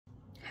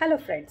Hello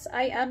friends,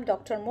 I am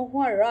Dr.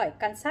 Mohua Roy,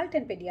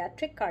 consultant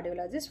pediatric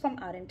cardiologist from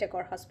RN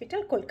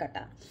Hospital,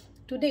 Kolkata.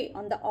 Today,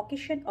 on the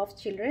occasion of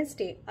Children's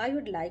Day, I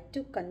would like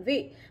to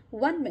convey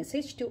one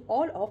message to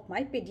all of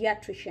my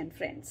pediatrician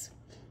friends.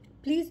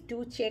 Please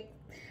do check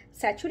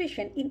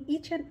saturation in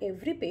each and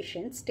every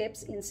patient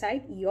steps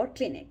inside your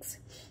clinics,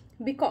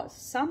 because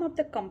some of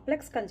the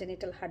complex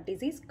congenital heart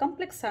disease,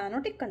 complex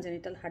cyanotic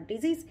congenital heart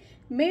disease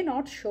may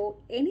not show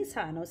any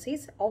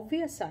cyanosis,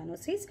 obvious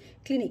cyanosis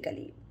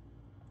clinically,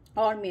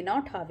 or may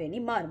not have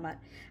any murmur.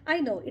 I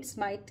know it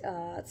might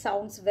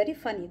sounds very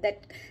funny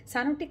that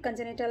cyanotic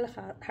congenital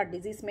heart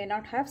disease may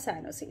not have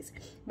cyanosis,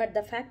 but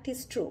the fact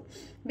is true,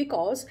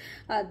 because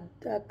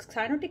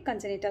cyanotic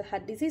congenital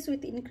heart disease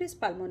with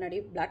increased pulmonary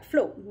blood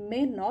flow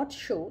may not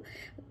show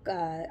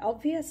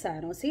obvious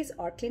cyanosis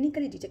or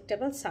clinically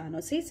detectable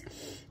cyanosis,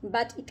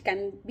 but it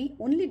can be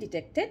only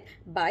detected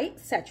by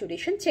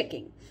saturation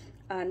checking.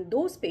 And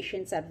those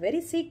patients are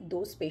very sick,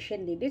 those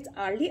patients needed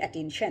early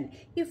attention.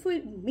 If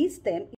we miss them,